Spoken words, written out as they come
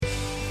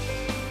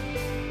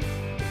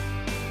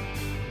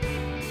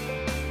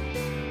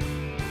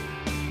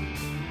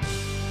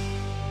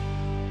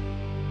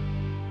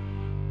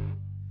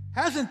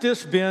Hasn't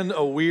this been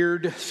a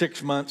weird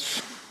 6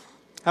 months?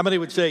 How many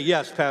would say,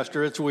 yes,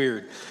 Pastor, it's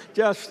weird?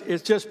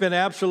 It's just been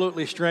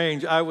absolutely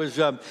strange. I was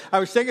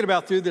thinking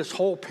about through this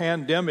whole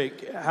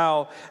pandemic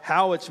how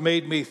it's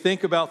made me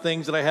think about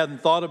things that I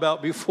hadn't thought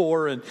about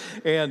before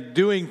and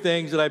doing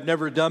things that I've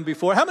never done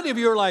before. How many of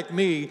you are like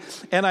me,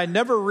 and I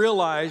never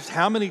realized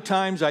how many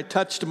times I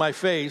touched my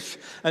face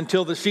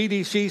until the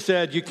CDC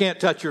said you can't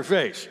touch your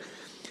face?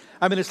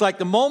 I mean, it's like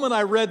the moment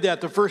I read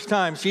that the first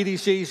time,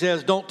 CDC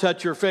says, don't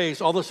touch your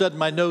face, all of a sudden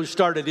my nose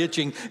started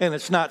itching and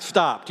it's not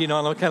stopped, and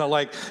I'm kind of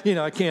like,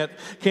 I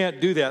can't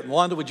do that.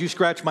 Wanda, would you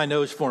scratch my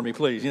nose for me,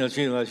 please?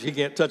 She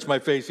can't touch my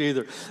face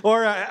either.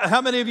 Or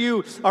how many of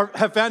you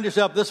have found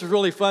yourself, this is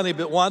really funny,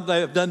 but Wanda and I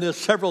have done this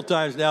several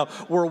times now.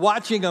 We're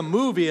watching a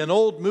movie, an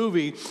old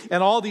movie,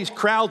 and all these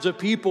crowds of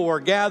people are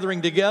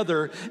gathering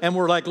together and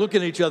we're like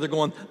looking at each other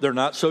going, they're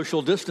not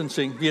social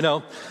distancing,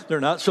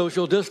 they're not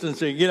social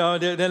distancing,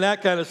 and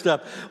that kind of stuff.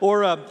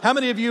 Or how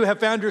many of you have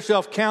found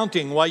yourself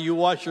counting while you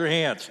wash your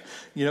hands?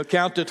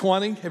 Count to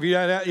 20. Have you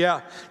done that? Yeah.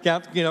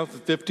 Count,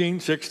 15,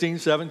 16,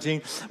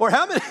 17. Or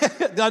how many,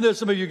 I know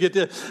some of you get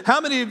this.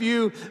 How many of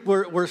you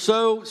were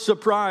so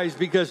surprised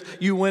because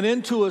you went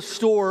into a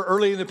store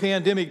early in the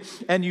pandemic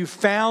and you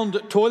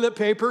found toilet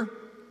paper?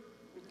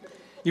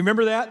 You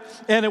remember that?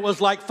 And it was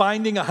like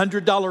finding a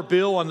 $100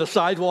 bill on the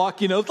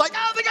sidewalk. It's like,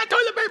 oh, they got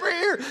toilet paper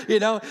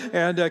here,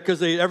 and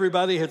because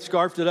everybody had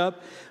scarfed it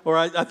up. Or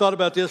I thought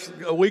about this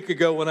a week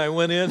ago when I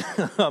went in.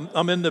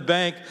 I'm in the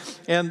bank,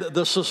 and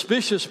the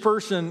suspicious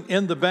person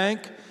in the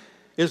bank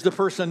is the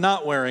person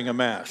not wearing a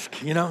mask,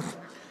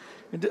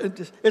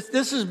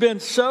 This has been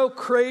so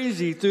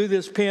crazy through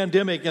this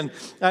pandemic, and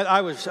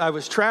I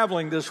was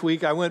traveling this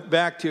week. I went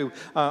back to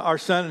our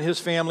son and his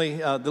family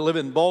that live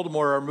in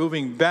Baltimore are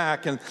moving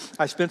back, and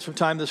I spent some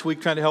time this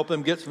week trying to help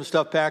them get some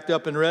stuff packed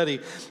up and ready.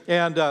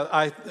 And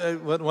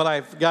when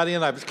I got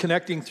in, I was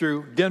connecting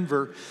through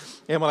Denver.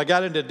 And when I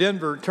got into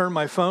Denver, turned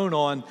my phone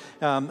on,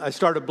 I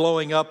started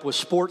blowing up with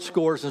sports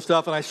scores and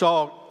stuff, and I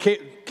saw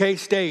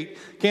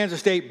K-State, Kansas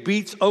State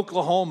beats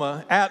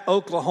Oklahoma at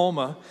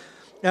Oklahoma.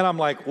 And I'm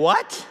like,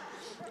 what?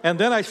 And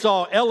then I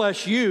saw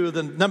LSU,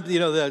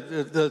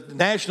 the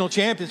national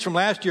champions from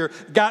last year,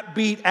 got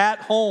beat at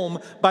home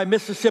by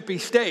Mississippi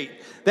State.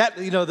 That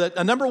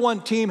a number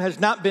one team has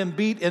not been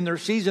beat in their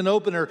season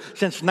opener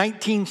since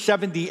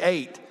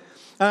 1978.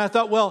 And I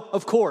thought, well,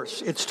 of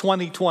course, it's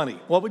 2020.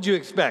 What would you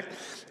expect?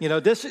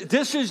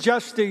 This is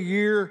just the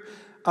year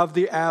of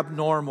the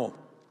abnormal.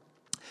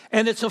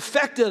 And it's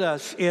affected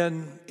us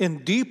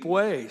in deep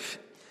ways.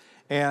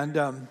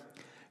 And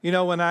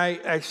when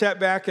I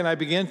sat back and I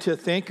began to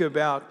think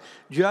about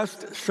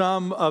just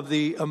some of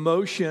the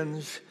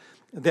emotions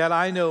that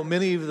I know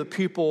many of the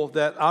people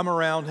that I'm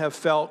around have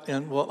felt,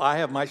 and I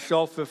have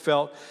myself have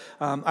felt.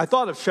 I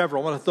thought of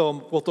several. We'll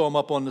throw them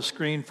up on the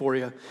screen for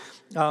you.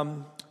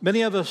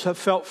 Many of us have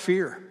felt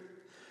fear.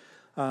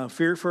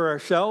 Fear for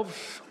ourselves,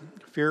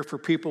 fear for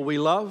people we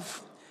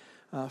love,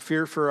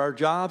 fear for our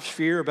jobs,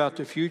 fear about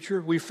the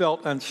future. We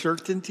felt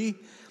uncertainty.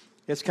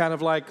 It's kind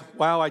of like,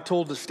 wow, I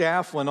told the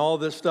staff when all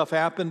this stuff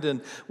happened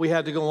and we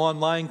had to go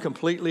online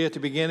completely at the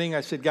beginning.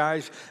 I said,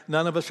 guys,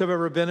 none of us have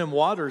ever been in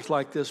waters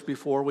like this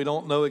before. We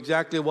don't know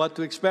exactly what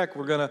to expect.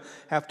 We're going to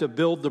have to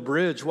build the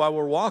bridge while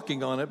we're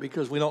walking on it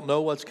because we don't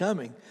know what's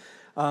coming.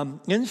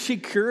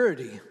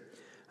 Insecurity.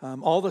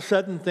 All of a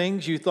sudden,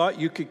 things you thought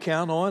you could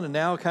count on and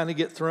now kind of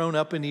get thrown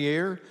up in the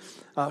air.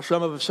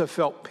 Some of us have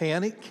felt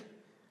panic.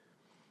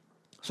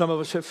 Some of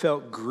us have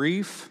felt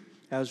grief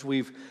as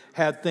we've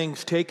had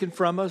things taken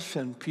from us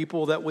and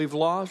people that we've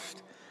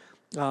lost.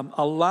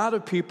 A lot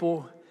of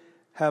people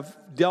have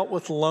dealt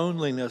with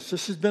loneliness.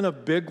 This has been a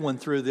big one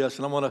through this,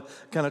 and I want to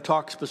kind of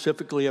talk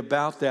specifically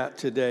about that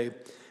today.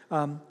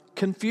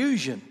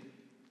 Confusion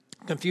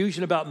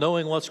about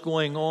knowing what's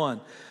going on.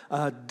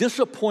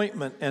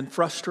 Disappointment and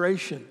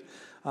frustration.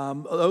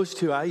 Those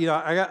two,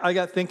 I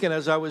got thinking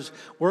as I was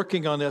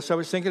working on this, I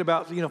was thinking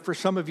about, for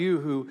some of you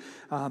who,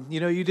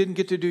 you didn't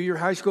get to do your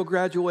high school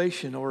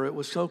graduation, or it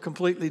was so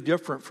completely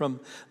different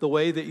from the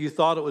way that you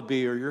thought it would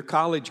be, or your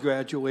college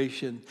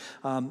graduation.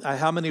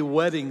 How many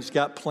weddings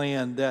got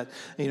planned that,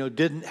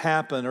 didn't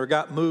happen or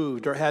got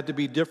moved or had to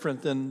be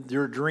different than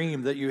your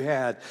dream that you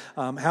had?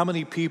 How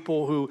many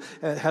people who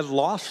had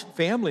lost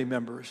family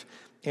members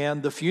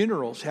and the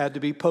funerals had to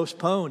be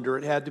postponed, or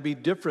it had to be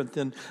different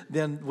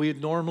than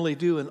we'd normally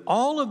do. And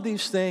all of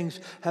these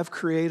things have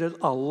created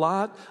a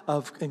lot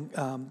of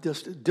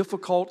just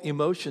difficult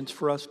emotions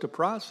for us to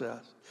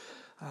process.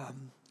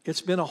 It's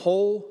been a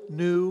whole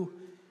new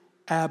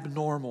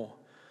abnormal.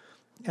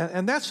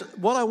 And that's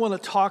what I want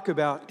to talk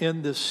about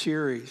in this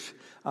series.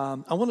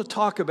 I want to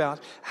talk about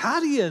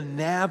how do you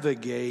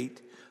navigate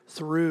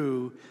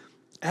through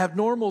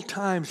abnormal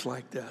times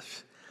like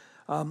this.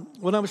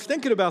 When I was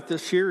thinking about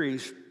this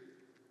series,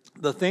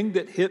 the thing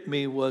that hit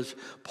me was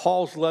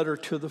Paul's letter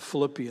to the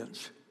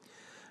Philippians.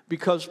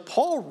 Because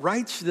Paul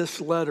writes this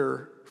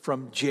letter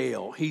from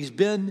jail. He's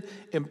been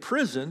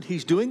imprisoned.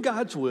 He's doing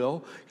God's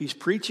will. He's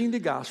preaching the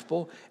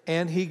gospel,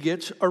 and he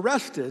gets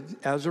arrested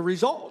as a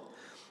result.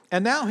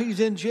 And now he's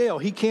in jail.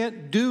 He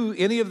can't do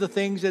any of the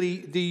things that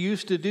he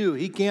used to do.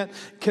 He can't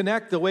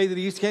connect the way that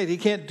he used to connect. He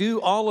can't do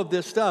all of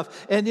this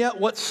stuff. And yet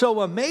what's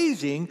so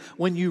amazing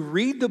when you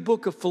read the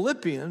book of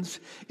Philippians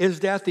is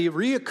that the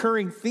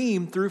reoccurring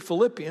theme through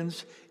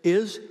Philippians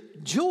is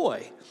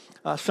joy.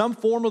 Some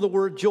form of the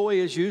word joy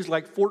is used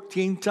like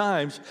 14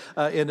 times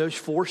in those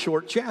 4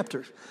 short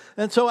chapters.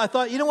 And so I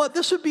thought, you know what,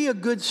 this would be a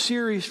good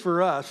series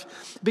for us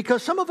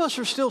because some of us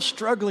are still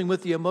struggling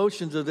with the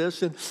emotions of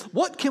this. And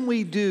what can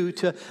we do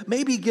to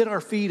maybe get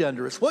our feet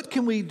under us? What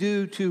can we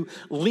do to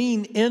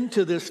lean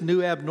into this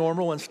new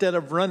abnormal instead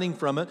of running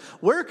from it?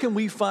 Where can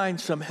we find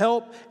some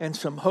help and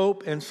some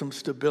hope and some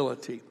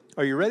stability?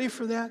 Are you ready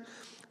for that?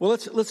 Well,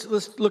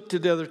 let's look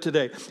together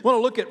today. I want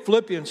to look at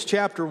Philippians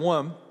chapter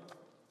 1.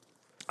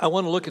 I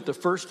want to look at the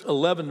first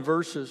 11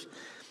 verses.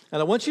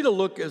 And I want you to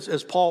look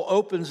as Paul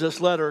opens this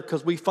letter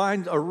because we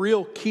find a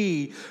real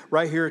key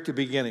right here at the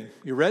beginning.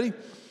 You ready?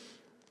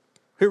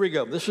 Here we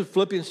go. This is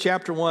Philippians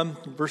chapter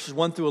 1, verses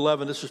 1 through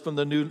 11. This is from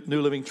the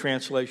New Living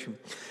Translation.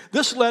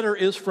 This letter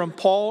is from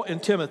Paul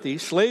and Timothy,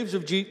 slaves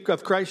of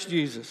Christ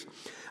Jesus.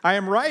 I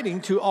am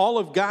writing to all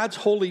of God's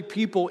holy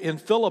people in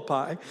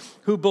Philippi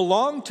who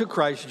belong to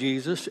Christ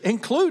Jesus,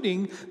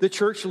 including the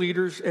church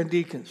leaders and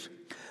deacons.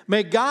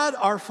 May God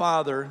our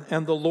Father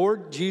and the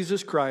Lord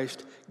Jesus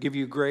Christ give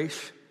you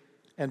grace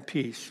and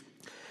peace.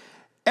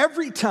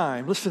 Every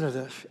time, listen to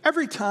this,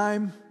 every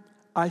time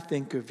I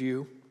think of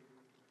you,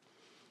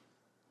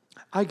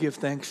 I give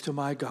thanks to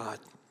my God.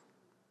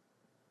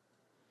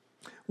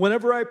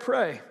 Whenever I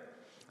pray,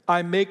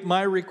 I make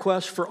my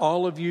request for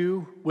all of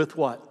you with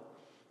what?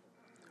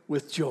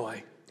 With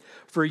joy.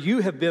 For you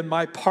have been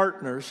my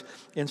partners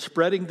in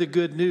spreading the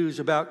good news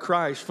about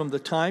Christ from the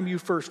time you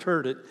first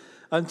heard it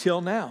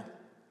until now.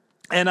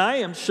 And I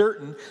am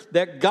certain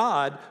that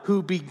God,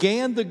 who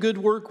began the good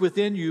work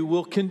within you,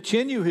 will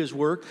continue his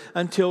work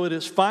until it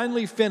is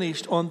finally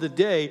finished on the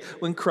day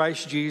when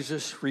Christ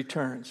Jesus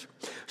returns.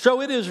 So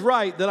it is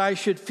right that I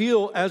should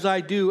feel as I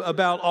do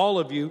about all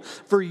of you,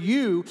 for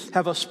you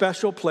have a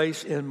special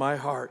place in my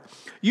heart.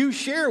 You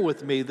share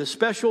with me the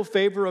special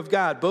favor of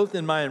God, both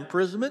in my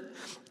imprisonment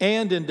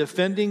and in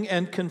defending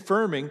and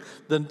confirming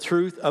the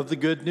truth of the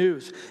good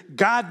news.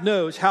 God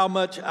knows how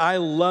much I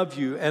love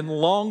you and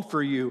long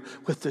for you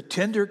with the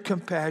tender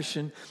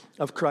compassion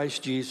of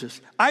Christ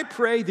Jesus. I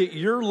pray that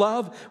your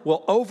love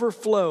will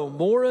overflow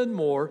more and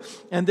more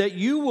and that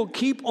you will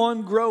keep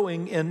on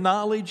growing in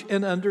knowledge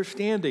and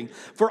understanding.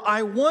 For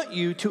I want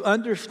you to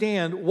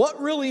understand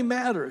what really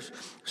matters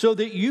so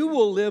that you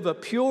will live a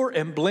pure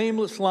and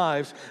blameless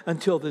lives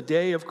until the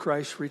day of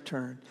Christ's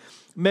return.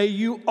 May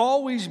you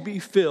always be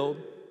filled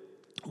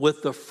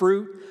with the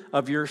fruit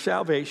of your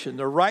salvation,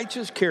 the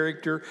righteous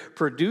character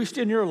produced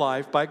in your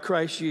life by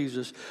Christ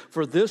Jesus,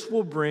 for this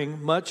will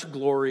bring much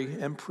glory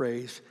and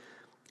praise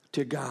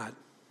to God.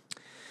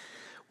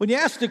 When you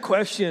ask the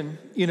question,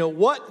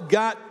 what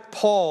got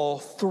Paul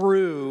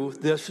through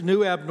this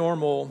new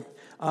abnormal,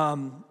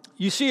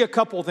 you see a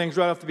couple of things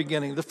right off the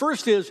beginning. The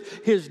first is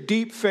his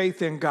deep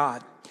faith in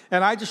God.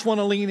 And I just want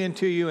to lean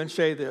into you and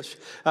say this.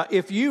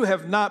 If you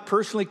have not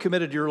personally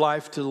committed your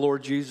life to the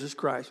Lord Jesus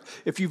Christ,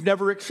 if you've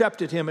never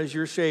accepted him as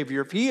your Savior,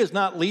 if he is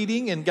not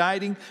leading and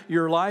guiding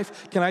your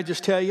life, can I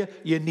just tell you,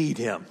 you need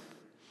him.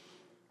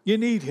 You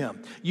need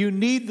him. You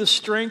need the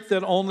strength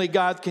that only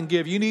God can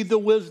give. You need the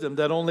wisdom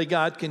that only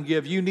God can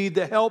give. You need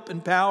the help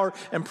and power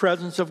and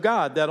presence of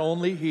God that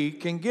only he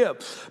can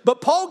give. But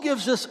Paul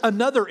gives us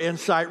another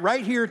insight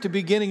right here at the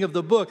beginning of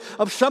the book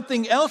of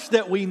something else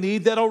that we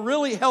need that'll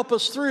really help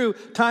us through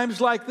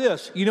times like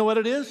this. You know what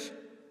it is?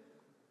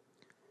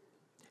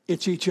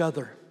 It's each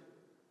other.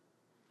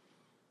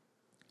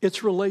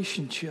 It's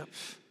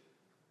relationships.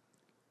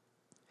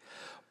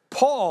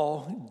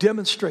 Paul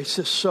demonstrates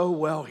this so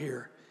well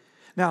here.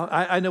 Now,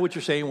 I know what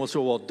you're saying.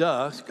 Well,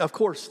 duh. Of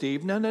course,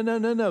 Steve.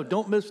 No.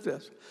 Don't miss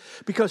this.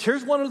 Because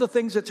here's one of the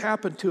things that's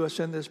happened to us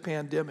in this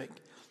pandemic.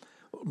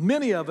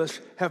 Many of us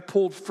have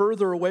pulled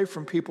further away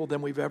from people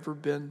than we've ever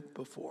been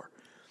before.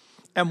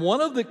 And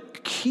one of the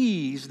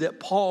keys that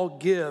Paul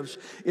gives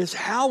is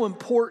how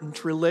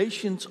important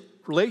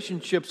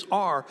relationships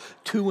are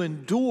to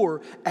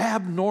endure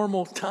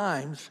abnormal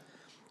times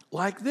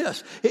like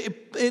this.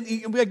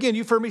 Again,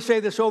 you've heard me say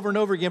this over and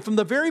over again. From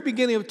the very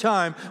beginning of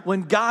time,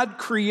 when God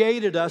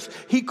created us,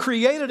 he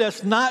created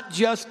us not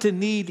just to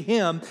need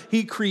him,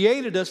 he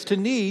created us to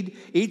need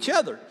each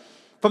other.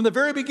 From the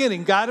very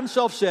beginning, God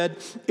himself said,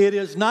 it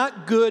is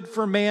not good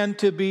for man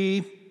to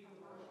be,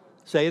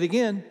 say it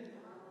again,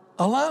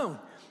 alone.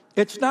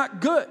 It's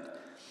not good.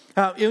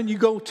 When you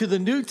go to the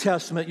New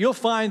Testament, you'll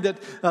find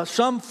that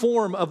some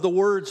form of the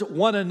words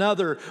one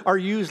another are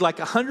used like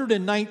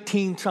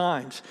 119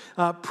 times.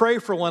 Pray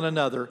for one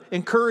another,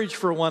 encourage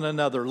for one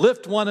another,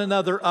 lift one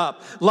another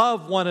up,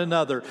 love one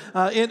another.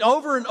 And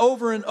over and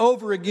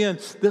over again,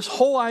 this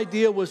whole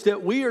idea was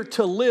that we are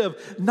to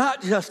live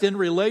not just in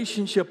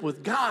relationship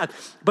with God,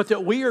 but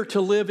that we are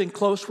to live in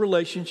close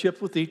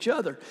relationship with each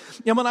other.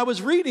 And when I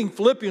was reading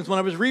Philippians, when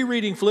I was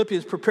rereading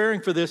Philippians,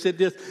 preparing for this, it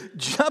just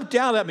jumped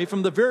out at me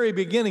from the very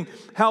beginning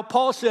how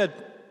Paul said,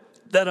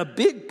 that a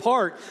big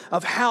part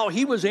of how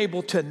he was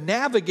able to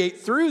navigate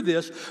through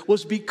this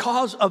was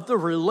because of the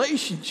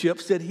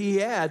relationships that he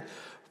had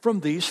from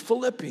these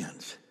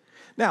Philippians.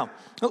 Now,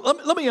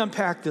 let me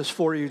unpack this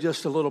for you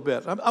just a little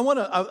bit.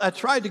 I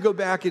tried to go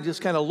back and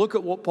just kind of look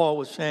at what Paul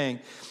was saying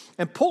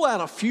and pull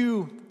out a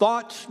few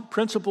thoughts,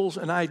 principles,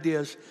 and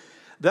ideas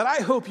that I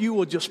hope you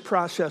will just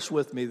process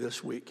with me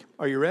this week.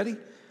 Are you ready?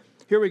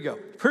 Here we go.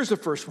 Here's the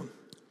first one.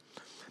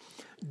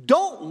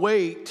 Don't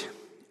wait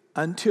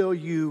until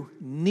you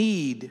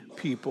need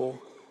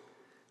people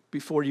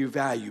before you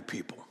value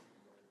people.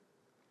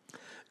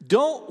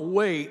 Don't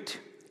wait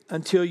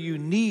until you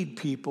need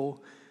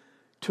people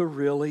to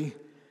really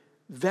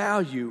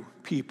value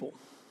people.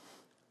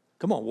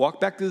 Come on, walk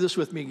back through this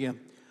with me again.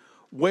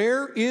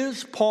 Where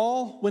is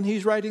Paul when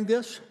he's writing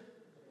this?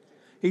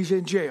 He's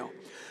in jail.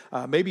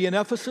 Maybe in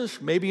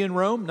Ephesus, maybe in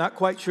Rome, not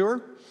quite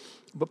sure.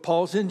 But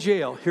Paul's in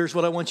jail. Here's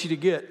what I want you to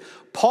get.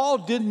 Paul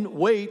didn't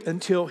wait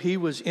until he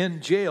was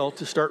in jail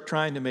to start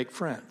trying to make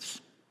friends.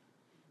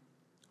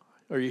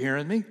 Are you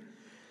hearing me?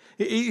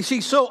 You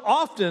see, so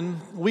often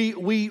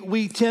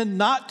we tend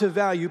not to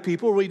value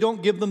people, or we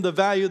don't give them the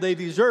value they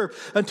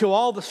deserve until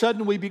all of a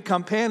sudden we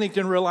become panicked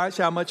and realize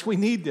how much we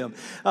need them.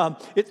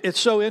 It's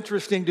so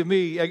interesting to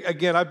me.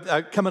 Again,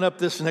 I'm coming up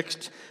this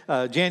next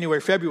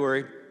January,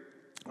 February,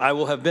 I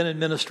will have been in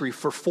ministry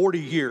for 40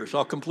 years.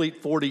 I'll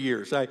complete 40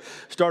 years. I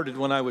started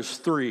when I was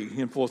 3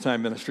 in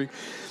full-time ministry.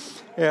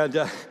 And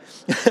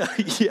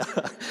yeah.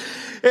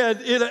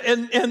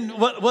 And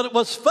what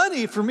was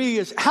funny for me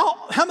is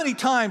how many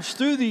times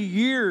through the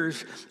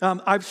years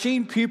I've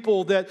seen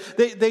people that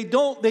they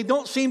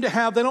don't seem to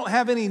have, they don't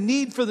have any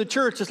need for the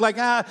church. It's like,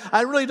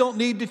 I really don't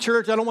need the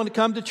church. I don't want to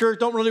come to church.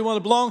 Don't really want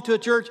to belong to a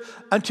church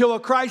until a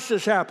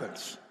crisis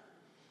happens.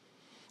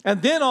 And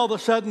then all of a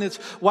sudden it's,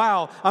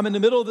 wow, I'm in the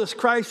middle of this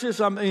crisis.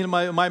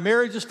 My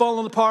marriage is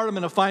falling apart. I'm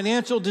in a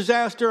financial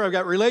disaster. I've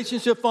got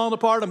relationships falling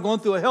apart. I'm going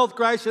through a health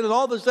crisis. And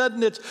all of a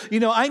sudden it's,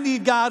 I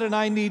need God and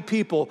I need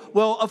people.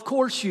 Well, of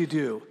course you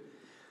do.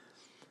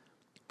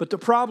 But the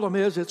problem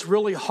is it's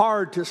really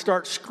hard to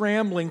start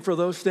scrambling for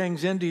those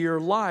things into your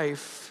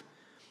life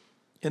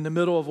in the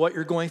middle of what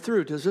you're going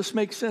through. Does this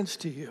make sense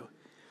to you?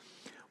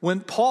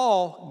 When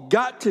Paul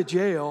got to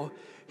jail,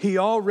 he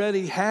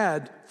already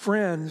had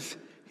friends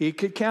he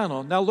could count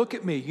on. Now look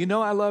at me.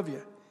 I love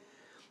you.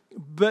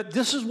 But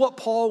this is what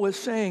Paul was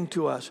saying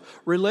to us.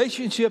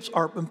 Relationships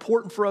are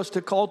important for us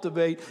to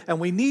cultivate, and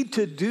we need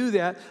to do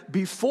that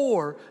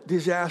before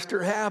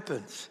disaster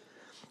happens.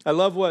 I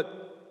love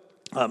what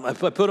I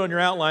put on your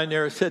outline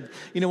there. It said,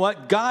 you know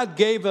what? God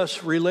gave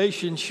us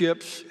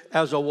relationships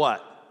as a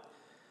what?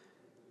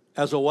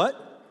 As a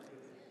what?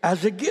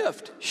 As a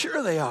gift.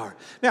 Sure they are.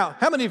 Now,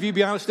 how many of you,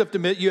 be honest enough to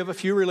admit, you have a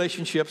few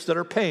relationships that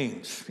are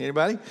pains?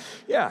 Anybody?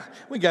 Yeah,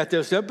 we got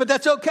those stuff, but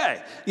that's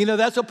okay.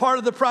 That's a part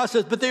of the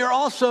process, but they are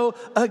also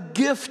a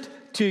gift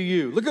to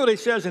you. Look at what he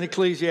says in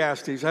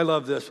Ecclesiastes. I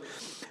love this.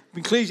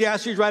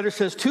 Ecclesiastes writer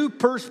says, two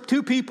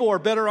people are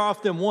better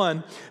off than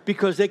one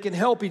because they can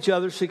help each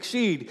other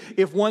succeed.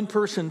 If one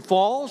person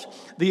falls,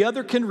 the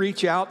other can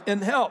reach out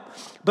and help.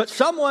 But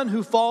someone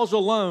who falls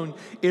alone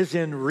is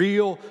in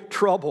real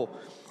trouble.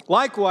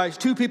 Likewise,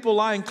 two people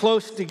lying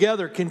close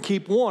together can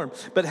keep warm,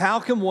 but how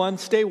can one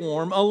stay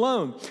warm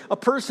alone? A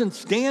person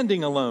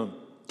standing alone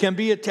can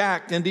be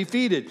attacked and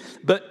defeated,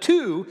 but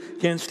two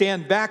can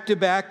stand back to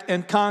back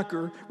and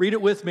conquer. Read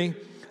it with me.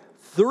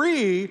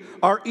 3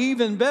 are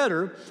even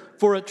better,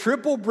 for a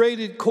triple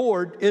braided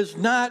cord is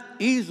not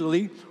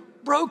easily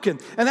broken.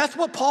 And that's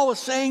what Paul is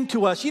saying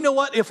to us. You know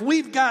what? If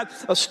we've got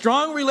a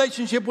strong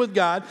relationship with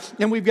God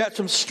and we've got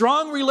some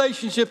strong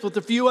relationships with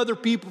a few other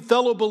people,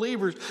 fellow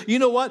believers, you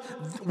know what?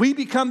 We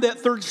become that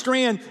third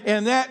strand,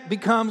 and that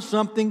becomes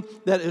something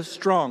that is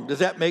strong. Does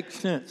that make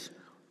sense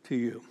to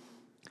you?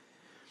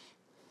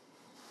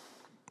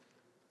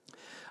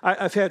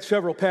 I've had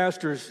several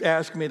pastors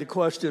ask me the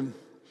question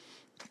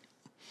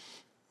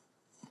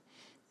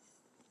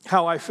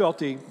how I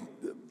felt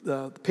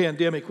the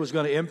pandemic was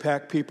going to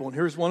impact people. And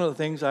here's one of the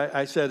things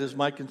I said is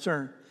my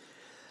concern.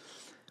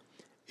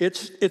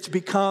 It's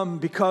become,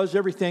 because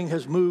everything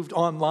has moved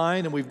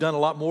online and we've done a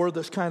lot more of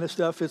this kind of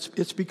stuff,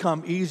 it's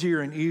become easier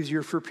and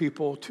easier for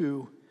people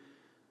to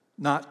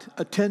not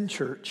attend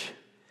church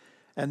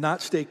and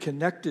not stay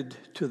connected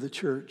to the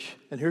church.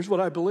 And here's what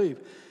I believe.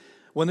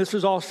 When this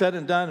is all said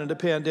and done and the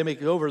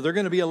pandemic is over, there are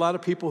going to be a lot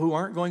of people who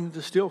aren't going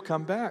to still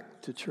come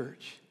back to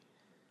church.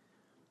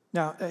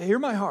 Now, hear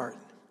my heart.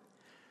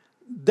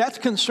 That's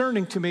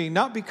concerning to me,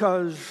 not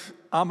because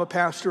I'm a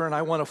pastor and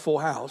I want a full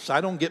house.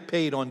 I don't get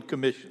paid on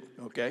commission,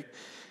 okay?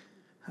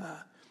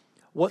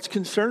 What's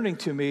concerning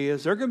to me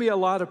is there are going to be a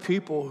lot of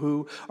people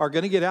who are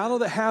going to get out of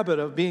the habit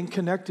of being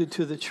connected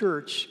to the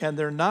church, and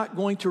they're not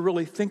going to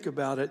really think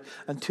about it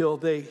until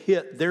they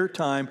hit their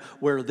time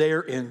where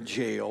they're in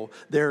jail,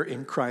 they're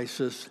in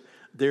crisis,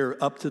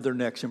 they're up to their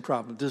necks in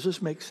problems. Does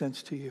this make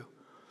sense to you?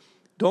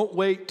 Don't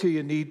wait till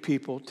you need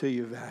people till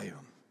you value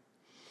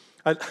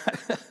them.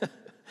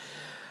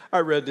 I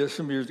read this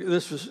some years ago.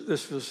 This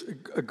was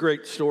a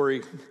great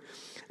story.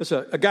 It's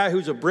a guy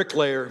who's a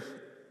bricklayer.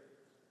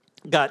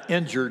 got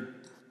injured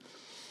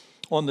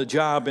on the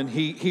job, and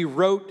he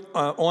wrote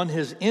on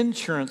his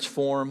insurance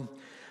form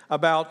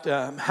about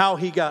how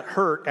he got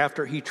hurt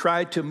after he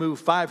tried to move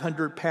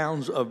 500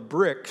 pounds of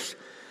bricks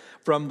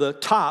from the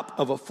top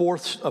of a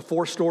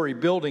four-story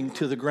building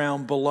to the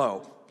ground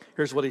below.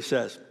 Here's what he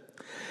says.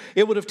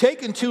 It would have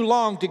taken too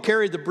long to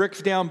carry the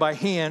bricks down by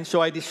hand,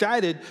 so I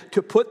decided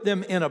to put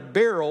them in a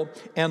barrel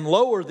and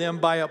lower them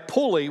by a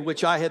pulley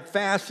which I had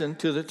fastened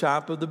to the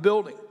top of the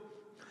building.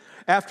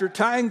 After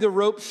tying the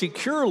rope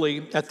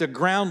securely at the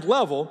ground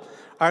level,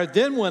 I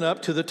then went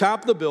up to the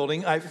top of the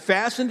building. I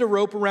fastened a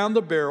rope around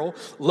the barrel,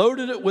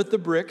 loaded it with the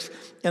bricks,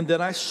 and then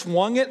I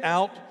swung it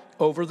out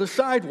over the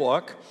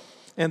sidewalk.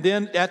 And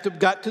then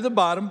got to the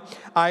bottom,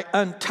 I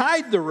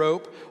untied the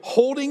rope,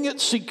 holding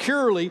it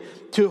securely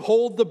to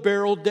hold the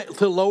barrel,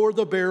 to lower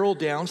the barrel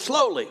down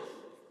slowly.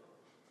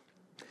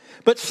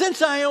 But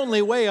since I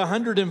only weigh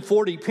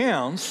 140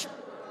 pounds,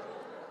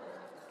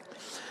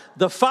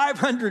 the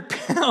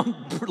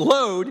 500-pound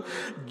load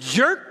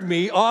jerked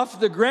me off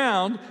the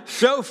ground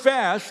so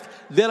fast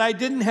that I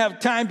didn't have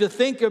time to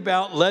think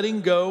about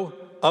letting go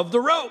of the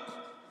rope.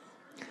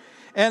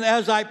 And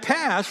as I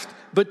passed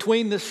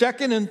between the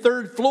second and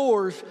third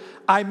floors,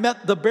 I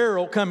met the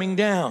barrel coming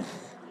down.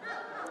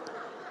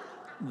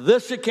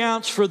 This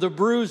accounts for the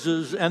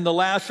bruises and the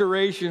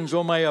lacerations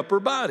on my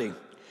upper body.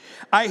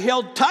 I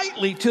held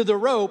tightly to the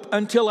rope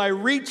until I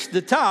reached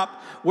the top,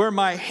 where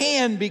my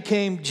hand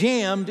became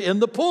jammed in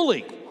the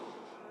pulley.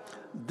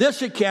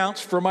 This accounts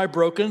for my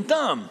broken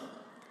thumb.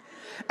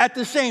 At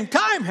the same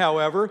time,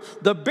 however,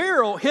 the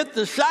barrel hit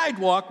the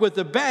sidewalk with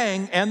a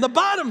bang and the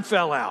bottom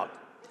fell out.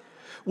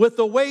 With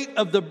the weight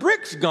of the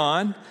bricks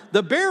gone,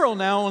 the barrel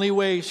now only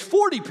weighs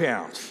 40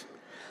 pounds.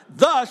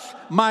 Thus,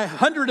 my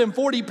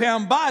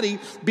 140-pound body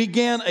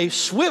began a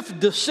swift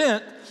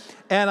descent,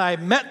 and I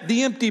met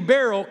the empty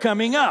barrel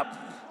coming up.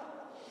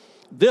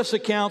 This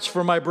accounts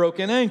for my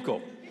broken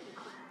ankle.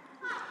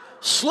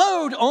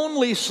 Slowed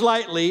only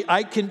slightly,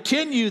 I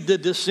continued the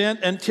descent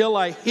until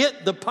I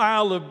hit the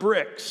pile of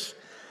bricks.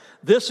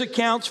 This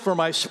accounts for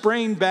my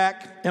sprained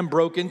back and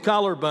broken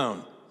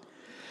collarbone.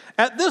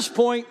 At this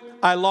point,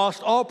 I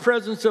lost all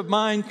presence of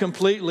mind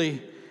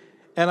completely,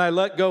 and I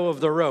let go of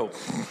the rope.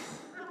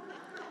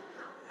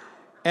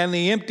 And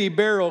the empty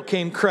barrel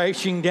came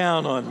crashing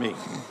down on me.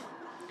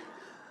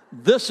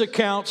 This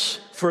accounts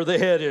for the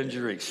head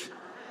injuries.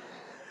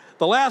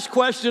 The last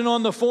question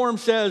on the form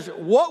says,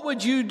 what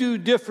would you do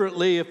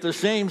differently if the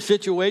same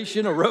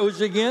situation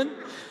arose again?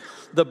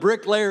 The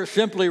bricklayer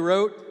simply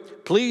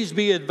wrote, please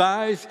be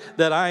advised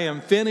that I am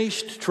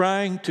finished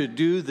trying to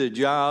do the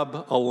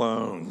job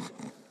alone.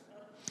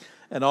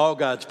 And all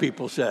God's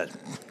people said,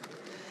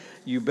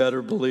 you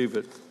better believe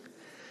it.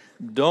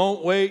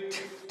 Don't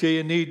wait till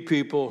you need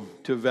people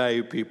to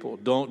value people.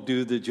 Don't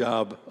do the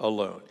job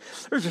alone.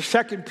 There's a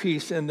second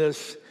piece in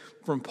this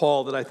from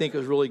Paul that I think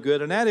is really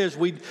good, and that is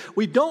we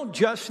don't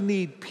just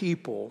need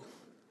people,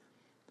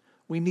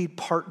 we need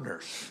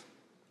partners.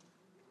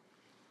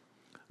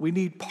 We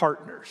need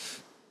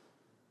partners.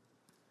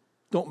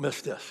 Don't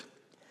miss this.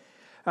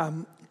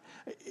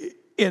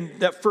 In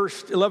that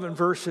first 11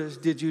 verses,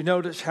 did you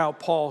notice how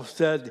Paul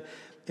said,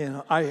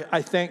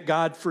 I thank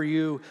God for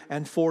you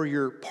and for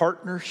your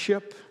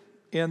partnership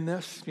in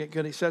this?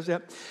 He says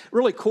that.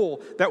 Really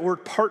cool. That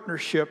word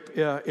partnership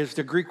is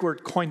the Greek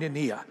word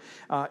koinonia.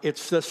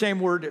 It's the same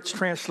word it's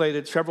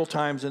translated several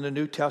times in the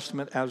New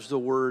Testament as the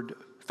word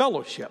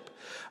fellowship.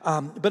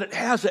 But it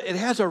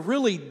has a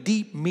really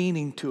deep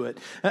meaning to it.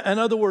 In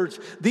other words,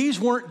 these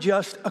weren't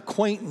just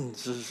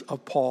acquaintances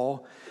of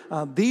Paul.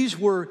 These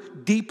were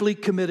deeply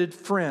committed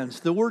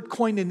friends. The word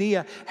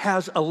koinonia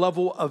has a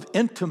level of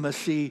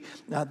intimacy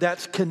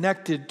that's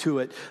connected to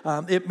it.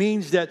 It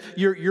means that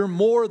you're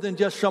more than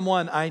just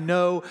someone I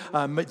know,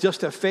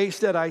 just a face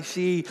that I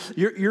see.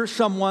 You're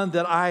someone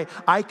that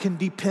I can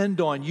depend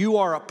on. You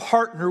are a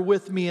partner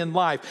with me in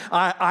life.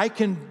 I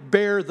can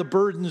bear the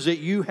burdens that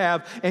you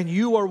have, and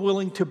you are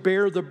willing to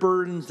bear the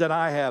burdens that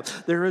I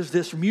have. There is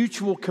this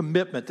mutual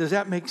commitment. Does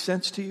that make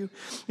sense to you?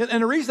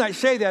 And the reason I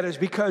say that is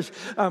because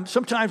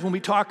sometimes when we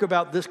talk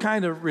about this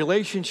kind of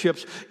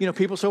relationships,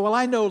 people say, well,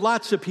 I know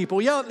lots of people.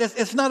 Yeah,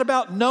 it's not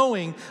about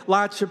knowing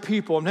lots of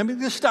people. And let me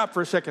just stop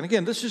for a second.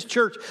 Again, this is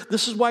church.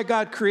 This is why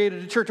God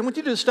created a church. I want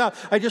you to stop.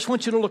 I just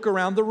want you to look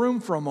around the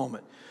room for a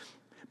moment.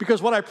 Because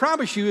what I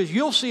promise you is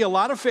you'll see a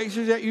lot of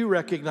faces that you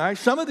recognize.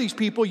 Some of these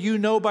people you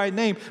know by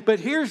name. But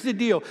here's the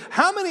deal.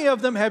 How many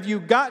of them have you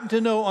gotten to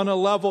know on a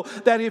level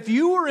that if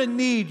you were in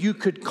need, you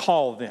could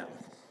call them?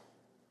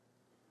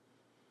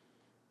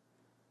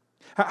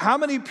 How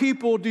many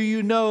people do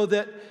you know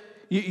that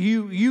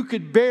you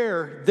could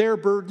bear their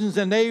burdens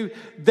and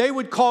they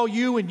would call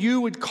you and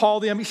you would call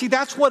them? You see,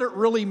 that's what it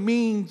really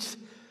means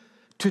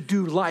to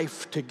do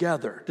life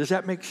together. Does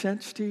that make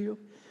sense to you?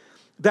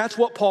 That's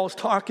what Paul's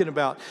talking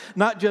about.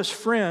 Not just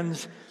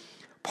friends,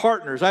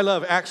 partners. I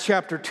love Acts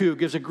chapter 2. It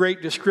gives a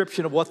great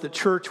description of what the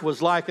church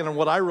was like and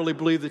what I really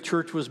believe the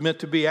church was meant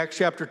to be. Acts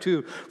chapter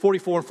 2,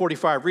 44 and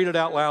 45. Read it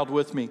out loud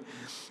with me.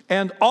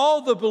 And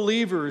all the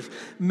believers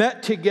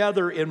met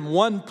together in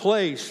one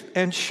place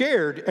and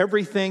shared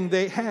everything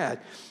they had.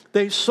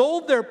 They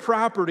sold their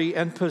property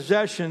and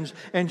possessions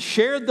and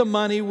shared the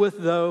money with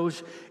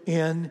those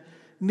in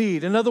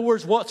need. In other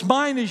words, what's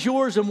mine is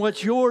yours and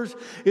what's yours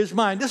is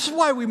mine. This is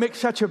why we make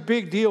such a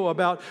big deal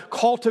about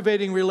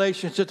cultivating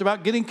relationships,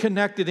 about getting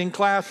connected in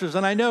classes.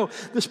 And I know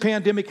this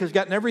pandemic has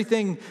gotten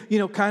everything,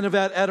 kind of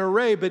at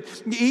array, but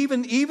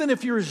even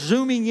if you're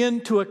zooming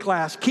into a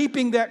class,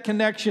 keeping that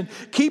connection,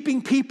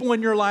 keeping people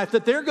in your life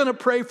that they're going to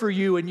pray for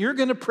you and you're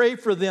going to pray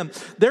for them.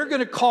 They're going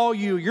to call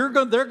you. You're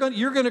going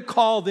to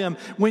call them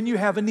when you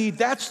have a need.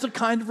 That's the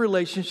kind of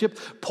relationship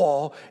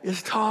Paul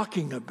is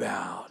talking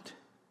about.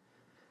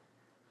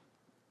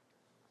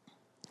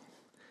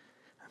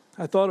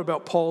 I thought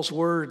about Paul's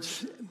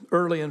words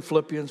early in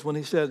Philippians when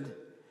he said,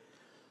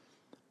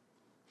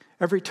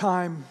 every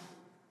time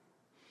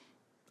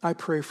I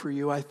pray for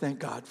you, I thank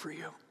God for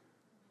you.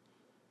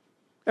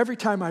 Every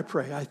time I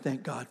pray, I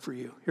thank God for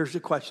you. Here's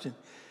the question.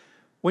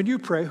 When you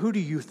pray, who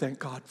do you thank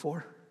God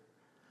for?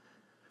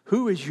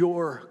 Who is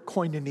your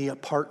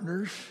koinonia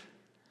partners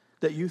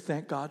that you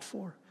thank God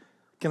for?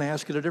 Can I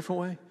ask it a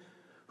different way?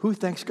 Who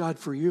thanks God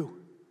for you?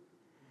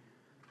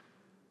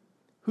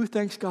 Who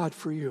thanks God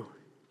for you?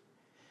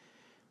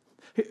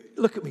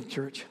 Look at me,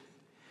 church.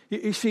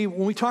 You see,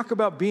 when we talk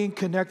about being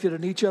connected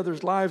in each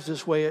other's lives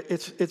this way,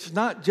 it's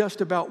not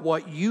just about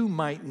what you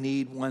might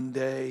need one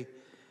day.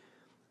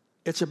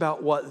 It's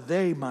about what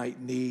they might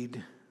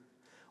need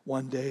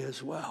one day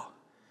as well.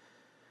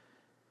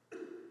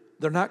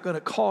 They're not going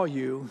to call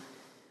you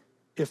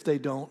if they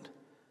don't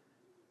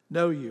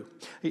know you.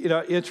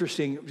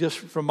 Interesting, just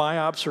from my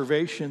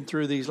observation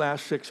through these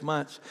last 6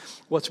 months,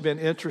 what's been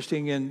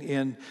interesting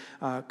in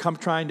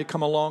trying to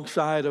come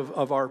alongside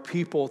of our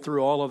people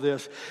through all of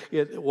this,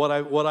 what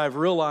I've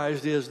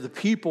realized is the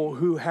people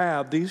who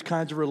have these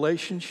kinds of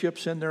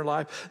relationships in their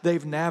life,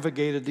 they've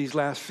navigated these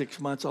last 6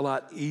 months a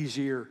lot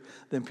easier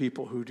than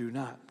people who do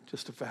not.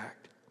 Just a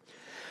fact.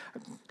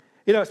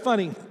 It's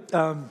funny.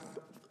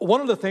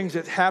 One of the things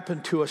that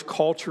happened to us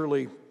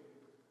culturally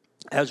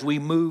as we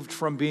moved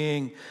from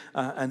being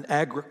an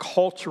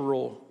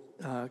agricultural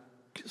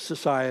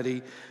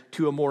society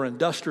to a more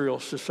industrial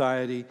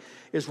society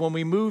is when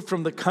we moved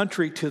from the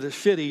country to the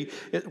city.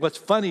 What's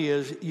funny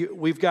is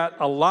we've got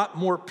a lot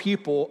more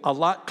people a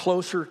lot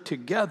closer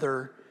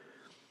together,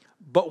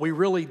 but we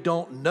really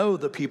don't know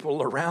the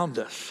people around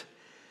us.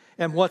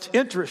 And what's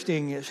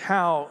interesting is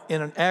how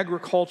in an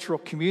agricultural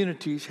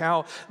communities,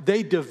 how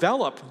they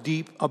develop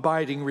deep,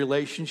 abiding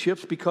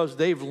relationships because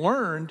they've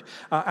learned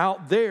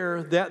out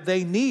there that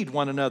they need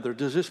one another.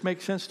 Does this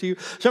make sense to you?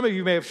 Some of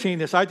you may have seen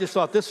this. I just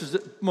thought this is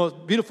the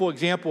most beautiful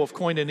example of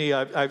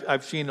koinonia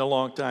I've seen in a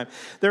long time.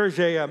 There is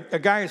a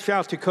guy in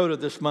South Dakota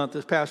this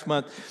past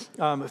month,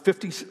 a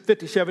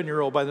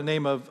 57-year-old by the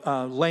name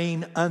of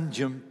Lane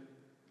Unjum.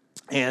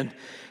 And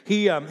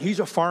he's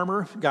a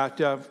farmer, got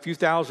a few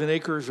thousand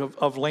acres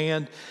of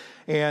land,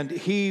 and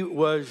he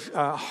was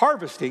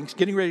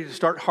getting ready to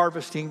start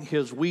harvesting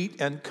his wheat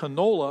and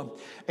canola,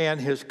 and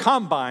his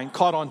combine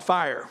caught on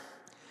fire.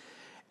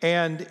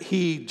 And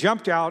he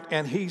jumped out,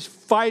 and he's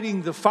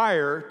fighting the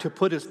fire to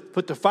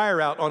put the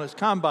fire out on his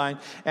combine,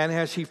 and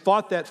as he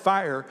fought that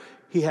fire,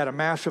 he had a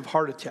massive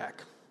heart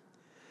attack.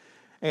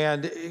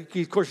 And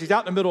of course, he's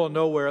out in the middle of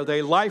nowhere.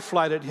 They life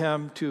flighted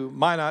him to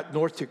Minot,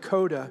 North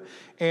Dakota,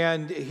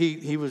 and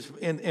he was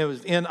in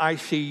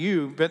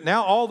ICU. But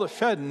now all of a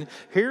sudden,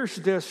 here's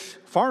this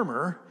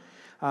farmer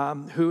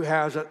who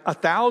has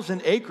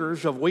 1,000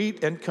 acres of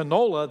wheat and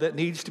canola that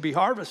needs to be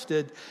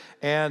harvested,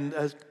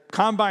 and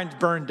combine's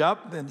burned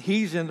up, and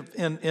he's in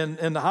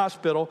the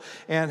hospital.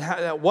 And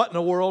what in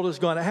the world is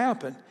going to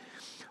happen?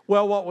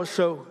 Well, what was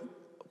so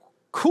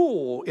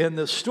cool in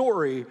the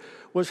story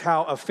was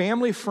how a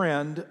family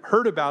friend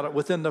heard about it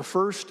within the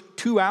first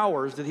 2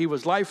 hours that he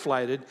was life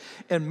flighted,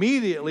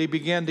 immediately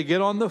began to get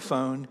on the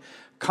phone,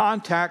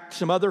 contact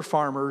some other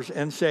farmers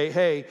and say,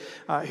 hey,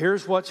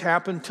 here's what's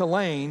happened to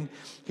Lane.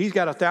 He's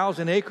got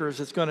 1,000 acres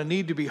that's going to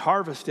need to be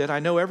harvested.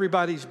 I know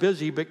everybody's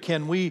busy, but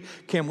can we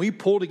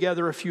pull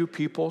together a few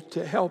people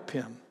to help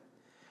him?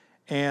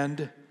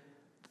 And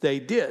they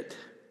did.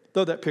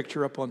 Throw that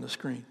picture up on the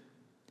screen.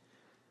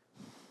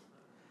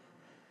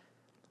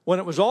 When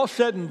it was all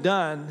said and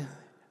done,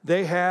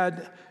 they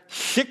had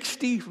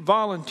 60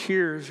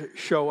 volunteers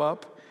show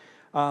up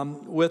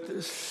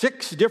with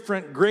 6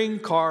 different grain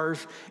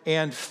cars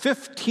and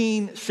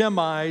 15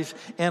 semis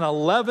and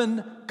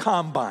 11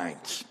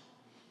 combines.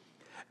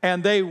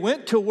 And they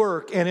went to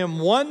work, and in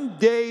 1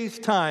 day's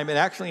time, and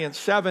actually in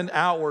 7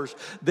 hours,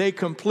 they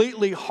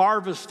completely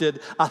harvested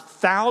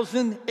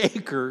 1,000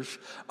 acres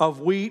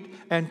of wheat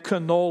and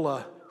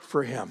canola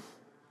for him.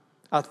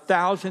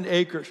 1,000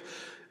 acres.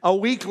 A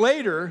week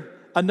later,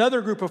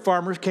 another group of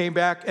farmers came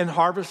back and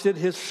harvested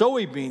his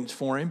soybeans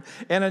for him.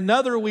 And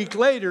another week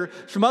later,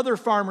 some other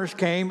farmers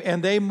came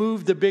and they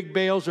moved the big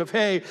bales of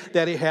hay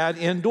that he had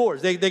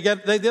indoors. They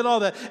did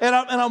all that. And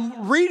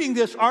I'm reading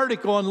this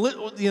article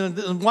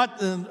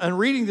and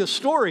reading this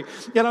story,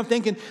 and I'm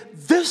thinking,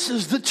 this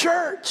is the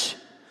church.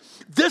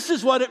 This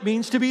is what it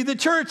means to be the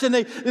church. And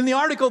in the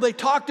article, they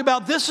talked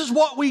about this is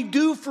what we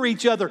do for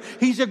each other.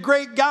 He's a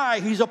great guy.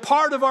 He's a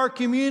part of our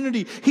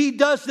community. He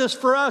does this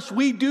for us.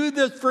 We do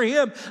this for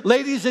him.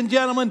 Ladies and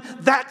gentlemen,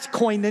 that's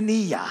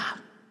koinonia.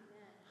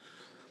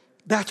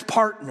 That's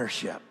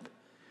partnership.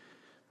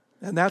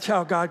 And that's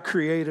how God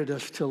created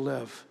us to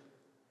live.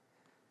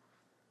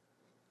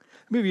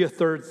 Let me give you a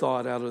third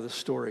thought out of the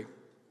story.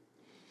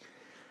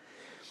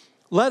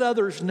 Let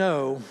others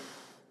know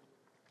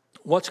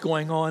what's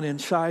going on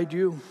inside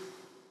you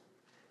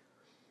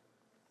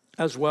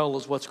as well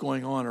as what's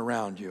going on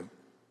around you.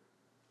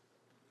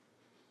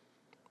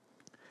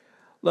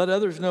 Let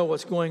others know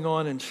what's going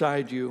on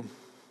inside you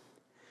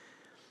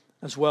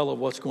as well as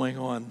what's going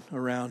on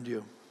around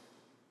you.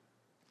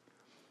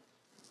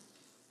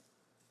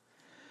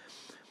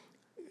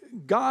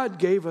 God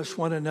gave us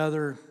one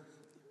another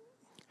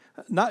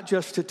not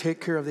just to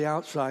take care of the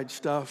outside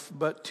stuff,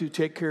 but to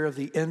take care of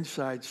the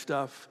inside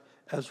stuff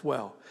as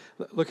well.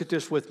 Look at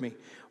this with me.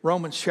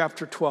 Romans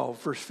chapter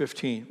 12, verse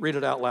 15. Read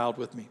it out loud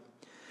with me.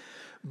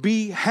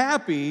 Be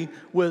happy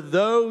with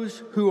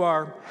those who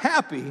are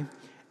happy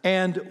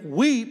and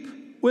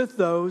weep with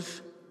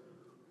those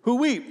who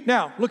weep.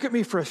 Now, look at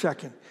me for a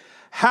second.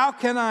 How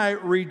can I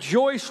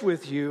rejoice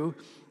with you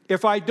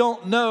if I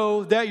don't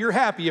know that you're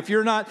happy, if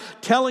you're not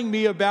telling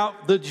me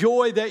about the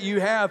joy that you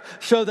have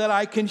so that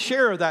I can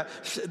share that?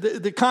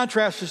 The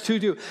contrast is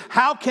two.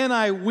 How can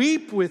I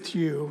weep with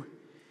you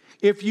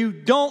if you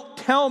don't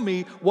tell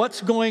me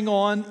what's going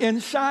on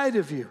inside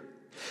of you?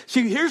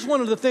 See, here's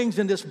one of the things,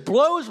 and this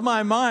blows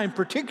my mind,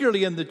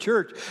 particularly in the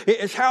church,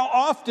 is how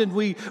often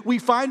we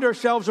find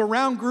ourselves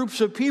around groups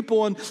of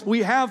people and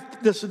we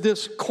have this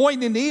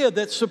koinonia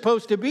that's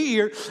supposed to be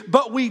here,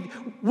 but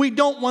we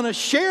don't want to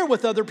share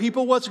with other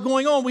people what's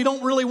going on. We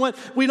don't really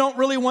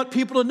want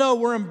people to know.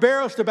 We're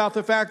embarrassed about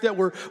the fact that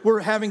we're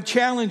having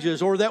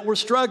challenges or that we're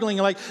struggling,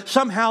 like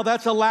somehow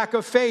that's a lack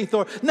of faith.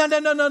 Or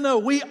no.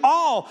 We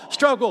all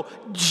struggle.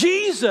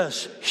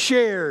 Jesus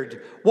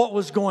shared what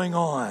was going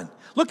on.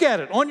 Look at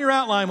it on your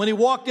outline. When he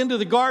walked into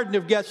the Garden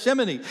of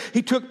Gethsemane,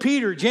 he took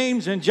Peter,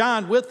 James, and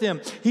John with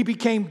him. He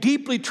became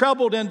deeply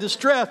troubled and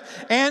distressed,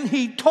 and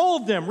he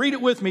told them, read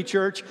it with me,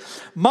 church,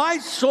 my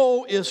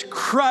soul is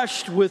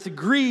crushed with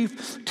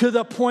grief to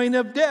the point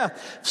of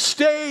death.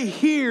 Stay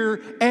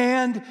here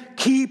and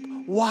keep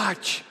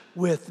watch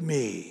with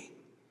me.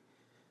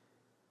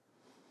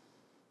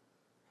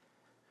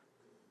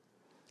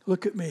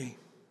 Look at me.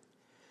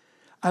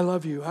 I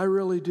love you. I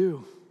really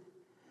do.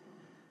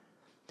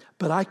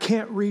 But I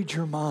can't read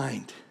your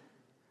mind.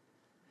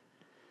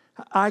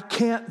 I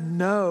can't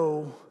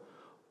know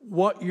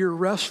what you're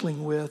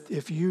wrestling with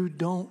if you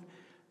don't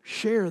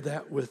share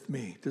that with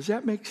me. Does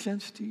that make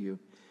sense to you?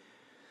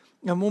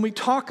 And when we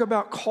talk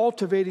about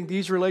cultivating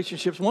these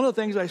relationships, one of the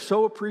things I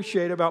so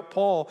appreciate about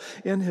Paul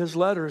in his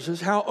letters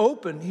is how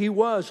open he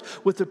was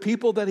with the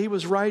people that he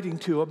was writing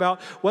to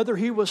about whether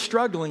he was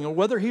struggling or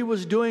whether he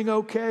was doing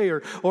okay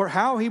or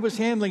how he was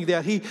handling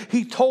that.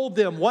 He told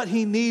them what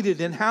he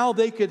needed and how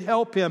they could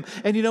help him.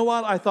 And you know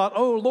what? I thought,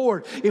 oh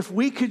Lord, if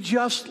we could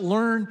just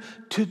learn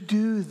to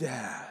do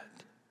that.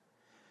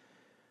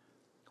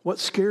 What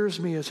scares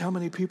me is how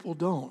many people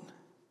don't.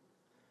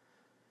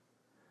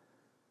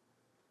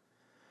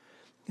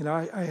 You know,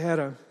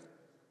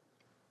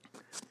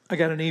 I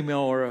got an email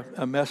or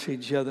a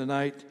message the other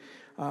night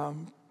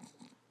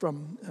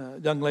from a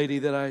young lady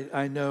that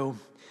I know.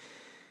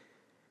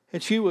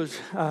 And she was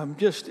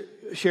just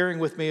sharing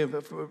with me,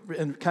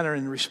 kind of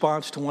in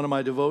response to one of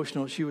my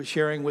devotionals, she was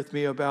sharing with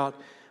me about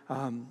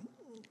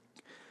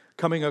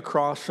coming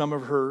across some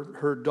of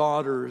her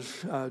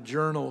daughter's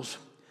journals.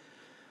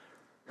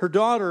 Her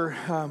daughter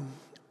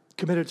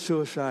committed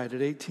suicide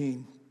at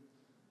 18.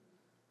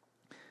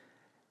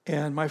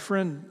 And my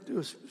friend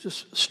was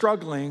just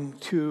struggling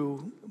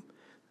to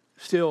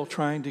still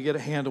trying to get a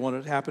handle on it.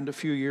 It happened a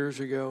few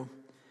years ago.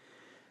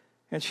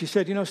 And she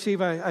said, you know,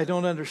 Steve, I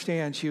don't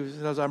understand. She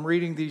was, as I'm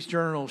reading these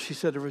journals, she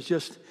said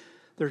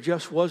there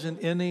just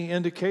wasn't any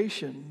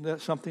indication that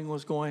something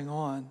was going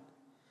on.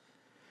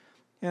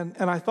 And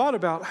I thought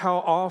about how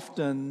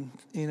often,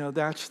 you know,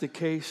 that's the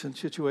case in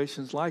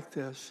situations like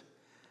this.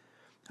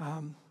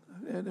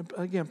 And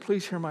again,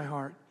 please hear my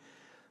heart.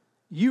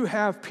 You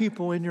have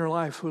people in your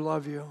life who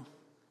love you.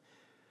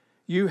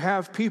 You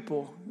have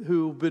people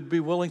who would be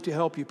willing to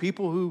help you.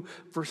 People who,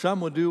 for some,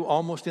 would do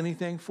almost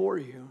anything for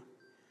you.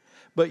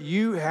 But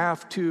you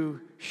have to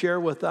share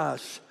with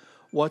us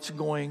what's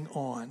going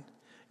on.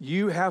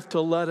 You have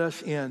to let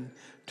us in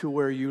to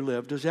where you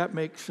live. Does that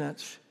make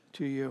sense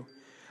to you?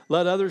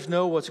 Let others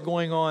know what's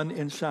going on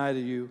inside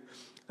of you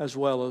as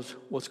well as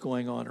what's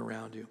going on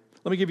around you.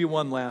 Let me give you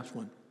one last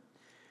one.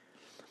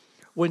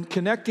 When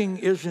connecting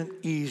isn't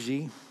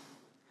easy,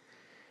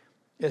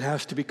 it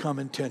has to become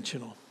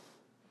intentional.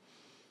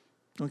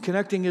 When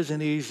connecting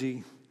isn't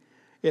easy,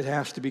 it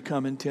has to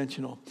become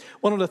intentional.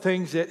 One of the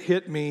things that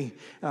hit me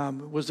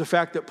was the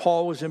fact that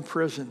Paul was in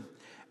prison.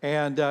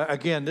 And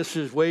again, this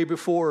is way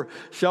before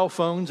cell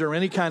phones or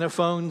any kind of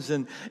phones.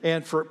 And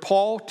for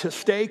Paul to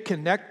stay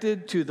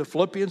connected to the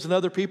Philippians and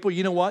other people,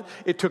 you know what?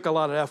 It took a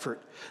lot of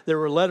effort. There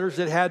were letters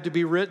that had to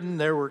be written.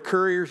 There were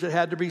couriers that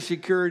had to be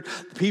secured.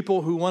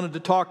 People who wanted to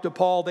talk to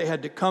Paul, they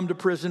had to come to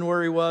prison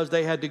where he was.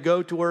 They had to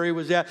go to where he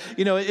was at.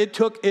 You know, it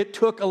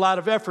took a lot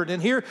of effort.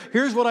 And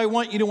here's what I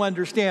want you to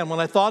understand. When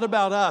I thought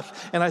about us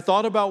and I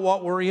thought about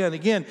what we're in,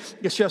 again,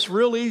 it's just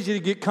real easy to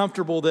get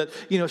comfortable that,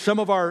 you know, some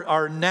of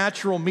our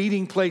natural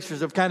meeting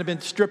places have kind of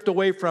been stripped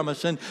away from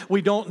us and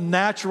we don't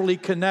naturally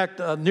connect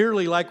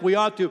nearly like we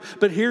ought to.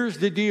 But here's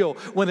the deal.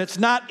 When it's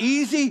not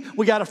easy,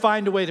 we got to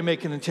find a way to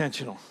make it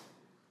intentional.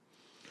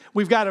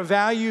 We've got to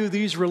value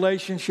these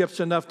relationships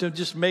enough to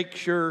just make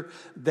sure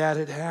that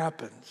it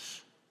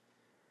happens.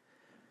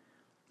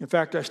 In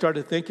fact, I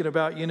started thinking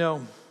about, you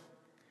know,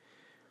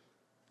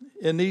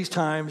 in these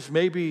times,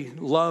 maybe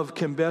love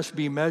can best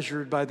be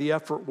measured by the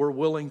effort we're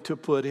willing to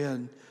put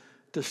in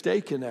to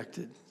stay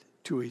connected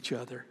to each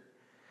other.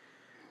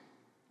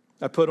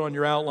 I put on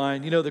your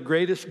outline, you know, the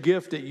greatest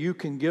gift that you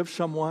can give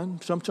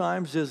someone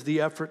sometimes is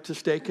the effort to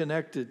stay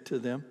connected to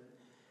them.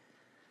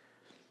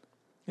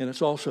 And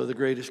it's also the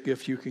greatest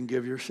gift you can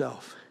give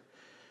yourself.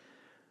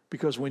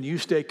 Because when you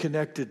stay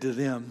connected to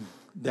them,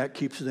 that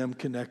keeps them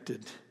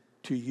connected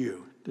to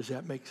you. Does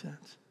that make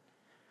sense?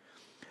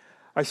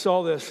 I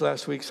saw this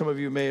last week. Some of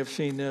you may have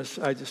seen this.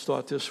 I just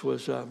thought this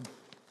was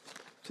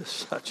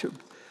just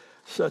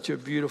such a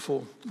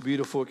beautiful,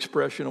 beautiful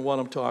expression of what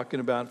I'm talking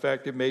about. In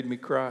fact, it made me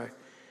cry.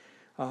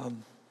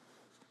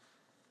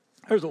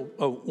 There's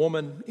a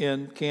woman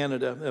in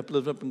Canada, that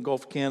lives up in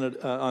Gulf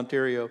Canada,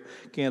 Ontario,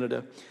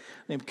 Canada,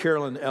 named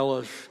Carolyn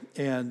Ellis.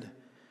 And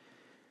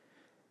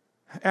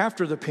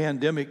after the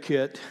pandemic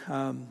hit,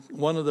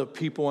 one of the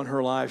people in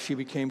her life she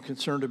became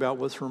concerned about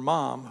was her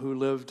mom, who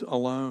lived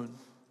alone.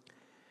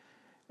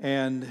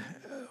 And,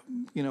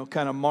 you know,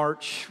 kind of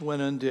March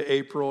went into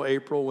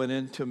April went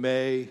into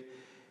May.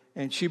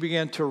 And she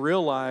began to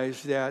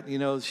realize that, you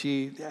know,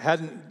 she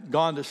hadn't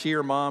gone to see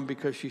her mom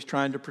because she's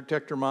trying to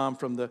protect her mom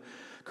from the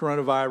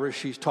coronavirus.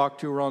 She's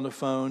talked to her on the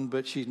phone,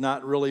 but she's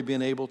not really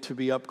been able to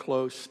be up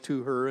close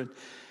to her.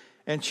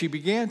 And she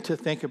began to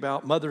think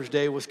about Mother's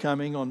Day was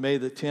coming on May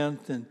the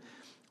 10th, and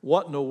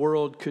what in the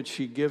world could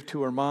she give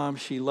to her mom?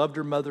 She loved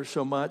her mother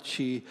so much.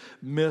 She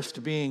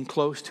missed being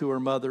close to her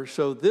mother.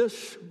 So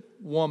this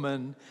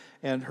woman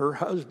and her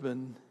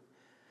husband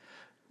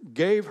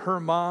gave her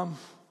mom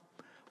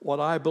what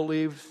I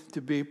believe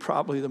to be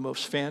probably the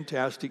most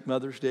fantastic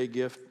Mother's Day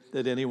gift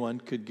that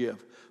anyone could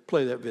give.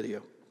 Play that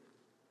video.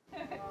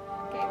 Okay,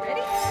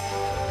 ready?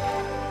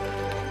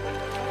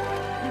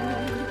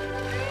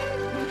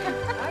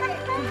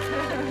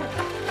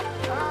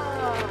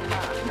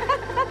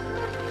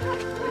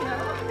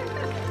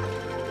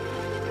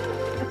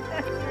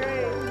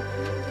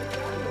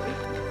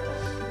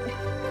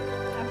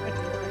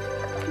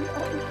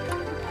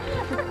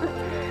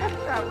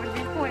 That would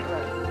be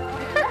pointless.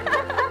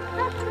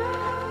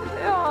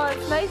 Oh,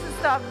 it's nice to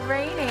stop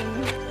raining.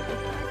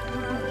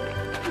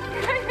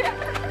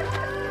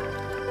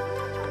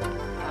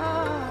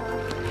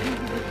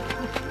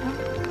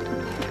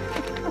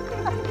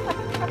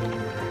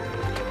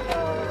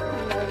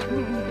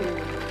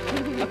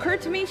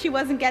 Occurred to me she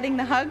wasn't getting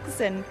the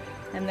hugs and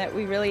that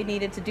we really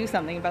needed to do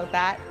something about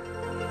that.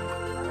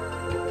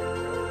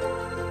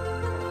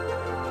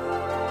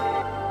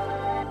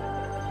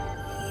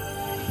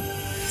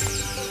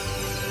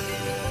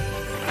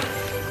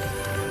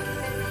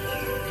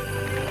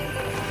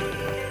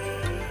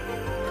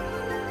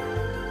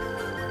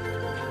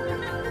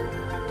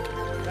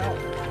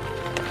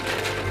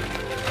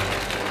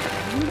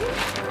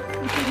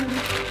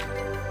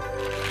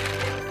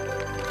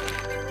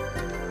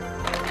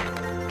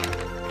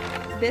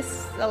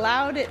 This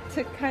allowed it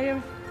to kind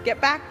of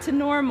get back to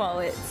normal.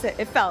 It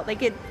felt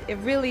like it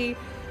really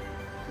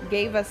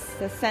gave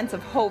us a sense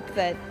of hope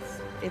that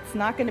it's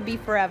not going to be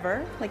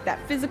forever. Like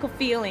that physical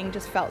feeling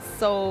just felt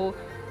so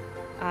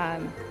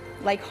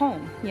like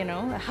home, you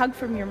know, a hug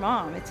from your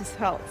mom. It just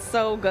felt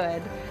so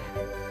good.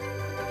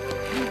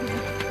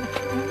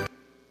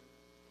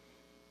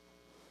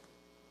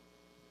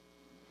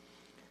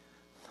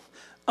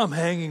 I'm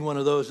hanging one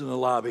of those in the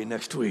lobby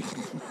next week.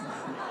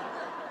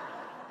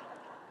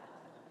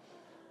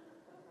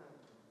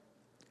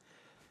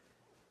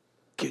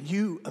 Can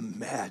you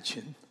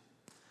imagine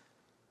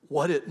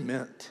what it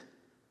meant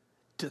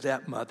to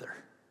that mother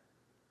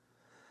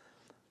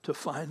to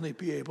finally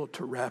be able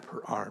to wrap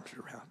her arms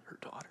around her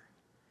daughter?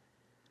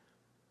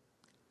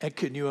 And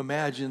can you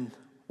imagine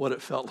what it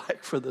felt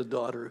like for the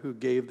daughter who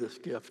gave this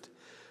gift,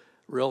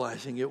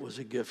 realizing it was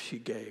a gift she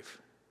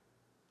gave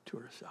to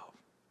herself?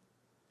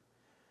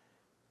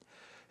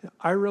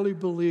 I really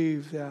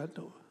believe that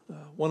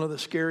one of the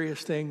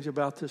scariest things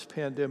about this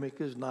pandemic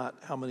is not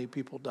how many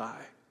people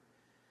die.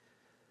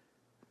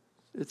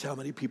 It's how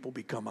many people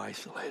become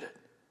isolated.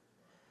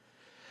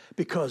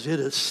 Because it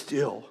is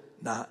still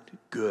not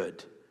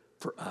good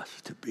for us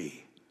to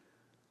be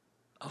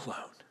alone.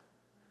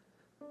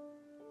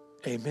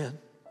 Amen.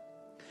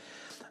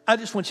 I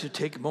just want you to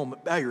take a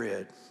moment, bow your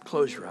head,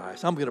 close your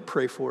eyes. I'm going to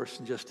pray for us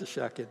in just a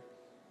second.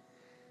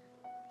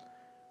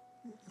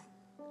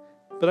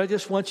 But I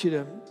just want you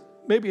to,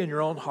 maybe in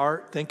your own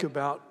heart, think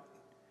about,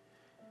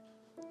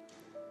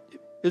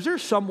 is there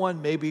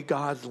someone maybe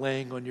God's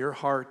laying on your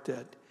heart,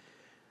 that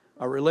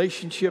a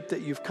relationship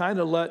that you've kind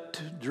of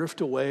let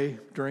drift away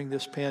during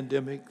this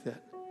pandemic,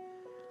 that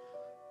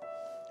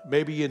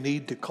maybe you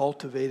need to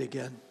cultivate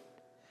again?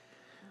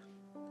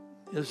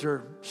 Is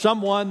there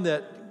someone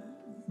that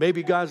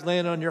maybe God's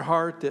laying on your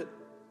heart that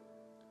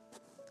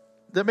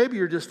maybe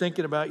you're just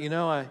thinking about,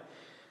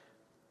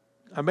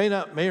 I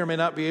may or may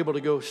not be able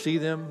to go see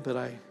them, but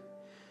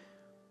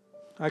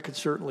I could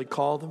certainly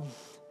call them.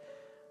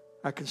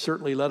 I can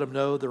certainly let them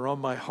know they're on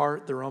my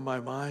heart, they're on my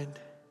mind.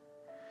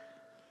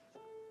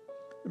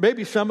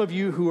 Maybe some of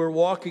you who are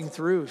walking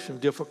through some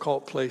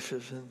difficult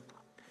places, and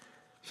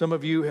some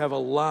of you have a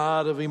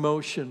lot of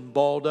emotion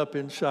balled up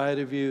inside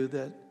of you,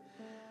 that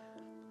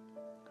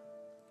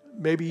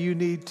maybe you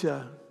need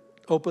to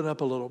open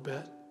up a little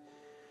bit.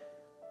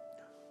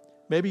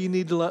 Maybe you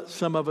need to let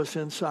some of us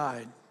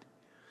inside.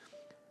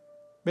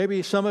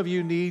 Maybe some of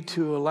you need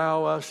to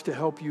allow us to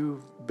help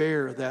you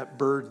bear that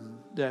burden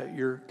that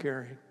you're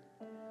carrying.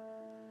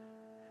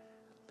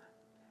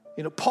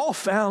 Paul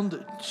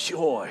found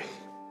joy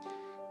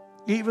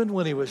even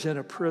when he was in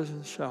a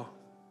prison cell.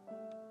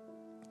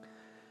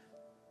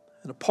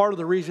 And a part of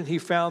the reason he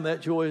found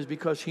that joy is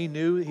because he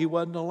knew he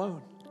wasn't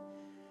alone.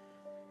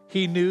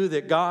 He knew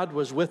that God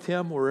was with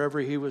him wherever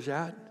he was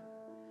at.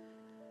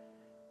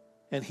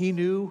 And he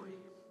knew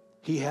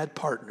he had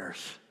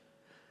partners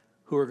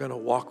who are going to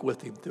walk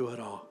with him through it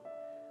all.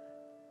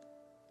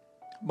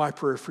 My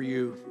prayer for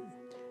you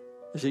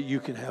is that you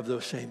can have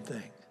those same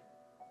things.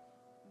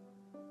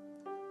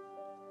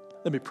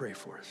 Let me pray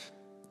for us.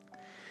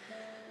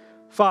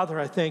 Father,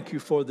 I thank you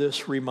for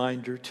this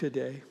reminder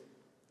today.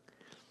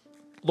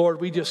 Lord,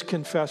 we just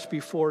confess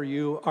before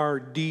you our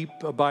deep,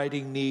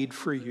 abiding need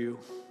for you.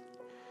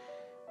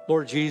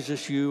 Lord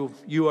Jesus, you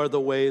are the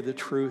way, the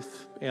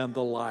truth, and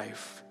the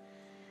life.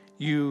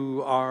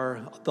 You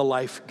are the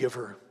life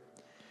giver.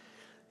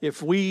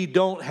 If we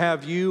don't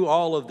have you,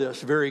 all of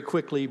this very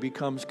quickly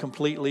becomes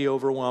completely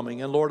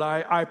overwhelming. And Lord,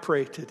 I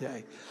pray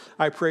today.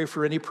 I pray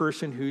for any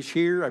person who's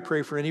here. I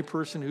pray for any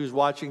person who's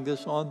watching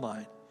this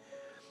online,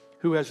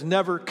 who has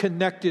never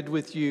connected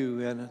with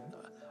you in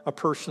a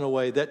personal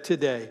way, that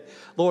today,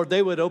 Lord,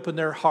 they would open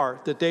their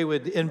heart, that they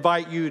would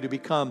invite you to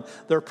become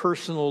their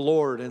personal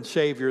Lord and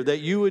Savior, that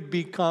you would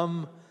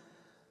become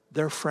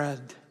their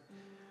friend,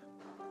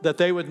 that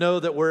they would know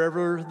that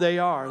wherever they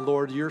are,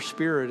 Lord, your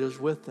Spirit is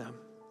with them.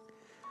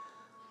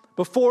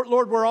 Before,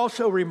 Lord, we're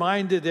also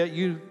reminded that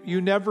you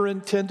never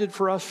intended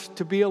for us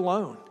to be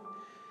alone.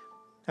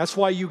 That's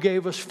why you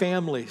gave us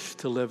families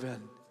to live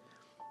in.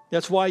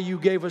 That's why you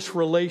gave us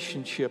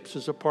relationships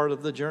as a part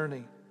of the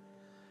journey.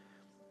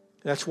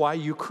 That's why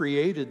you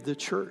created the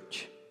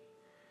church.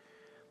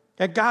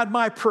 And God,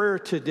 my prayer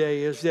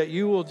today is that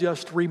you will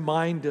just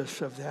remind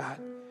us of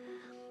that.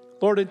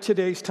 Lord, in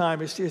today's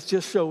time, it's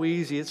just so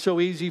easy. It's so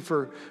easy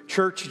for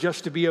church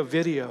just to be a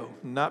video,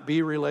 not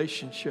be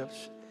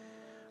relationships.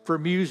 For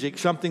music,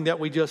 something that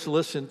we just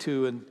listen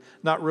to and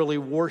not really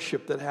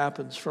worship that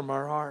happens from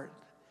our heart.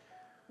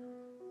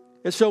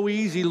 It's so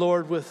easy,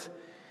 Lord, with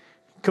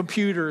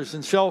computers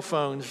and cell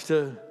phones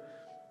to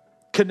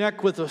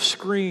connect with a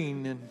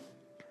screen and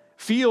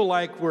feel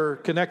like we're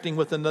connecting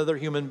with another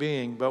human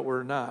being, but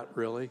we're not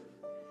really.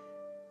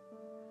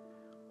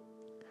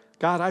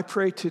 God, I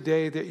pray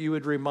today that you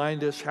would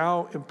remind us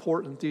how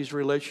important these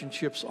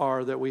relationships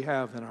are that we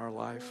have in our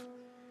life,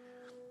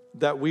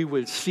 that we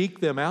would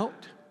seek them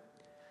out,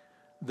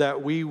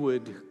 that we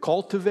would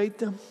cultivate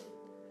them,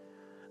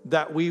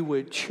 that we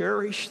would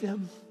cherish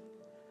them,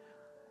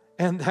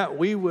 and that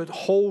we would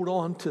hold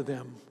on to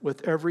them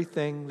with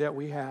everything that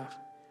we have.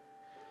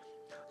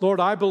 Lord,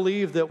 I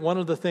believe that one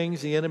of the things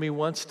the enemy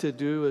wants to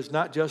do is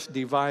not just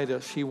divide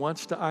us. He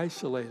wants to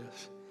isolate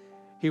us.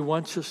 He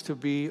wants us to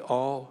be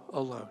all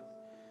alone.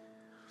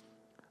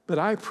 But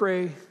I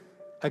pray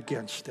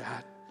against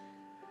that.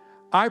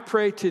 I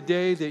pray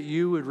today that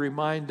you would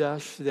remind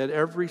us that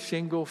every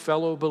single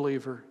fellow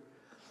believer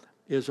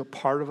is a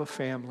part of a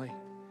family,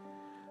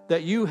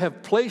 that you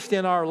have placed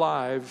in our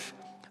lives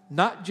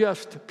not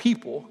just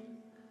people,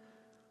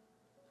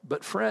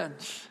 but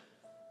friends,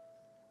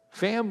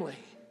 family,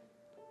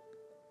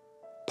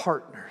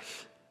 partners.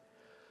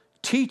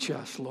 Teach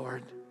us,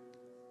 Lord,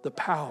 the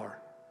power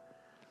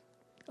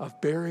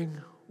of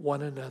bearing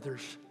one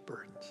another's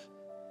burdens.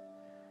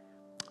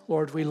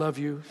 Lord, we love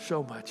you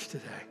so much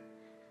today.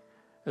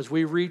 As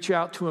we reach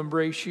out to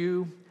embrace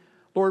you,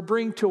 Lord,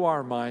 bring to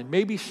our mind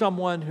maybe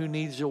someone who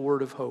needs a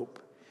word of hope.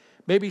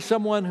 Maybe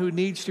someone who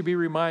needs to be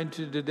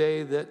reminded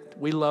today that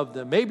we love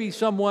them. Maybe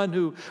someone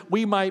who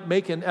we might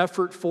make an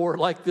effort for,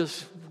 like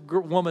this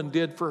woman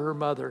did for her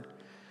mother,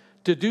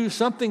 to do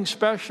something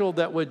special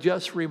that would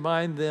just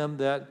remind them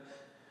that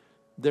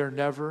they're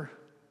never,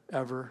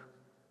 ever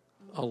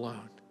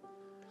alone.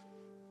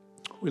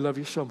 We love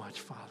you so much,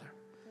 Father.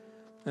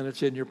 And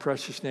it's in your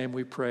precious name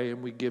we pray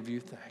and we give you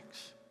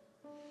thanks.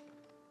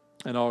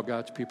 And all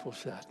God's people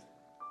said,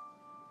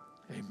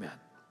 amen.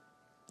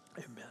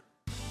 Amen.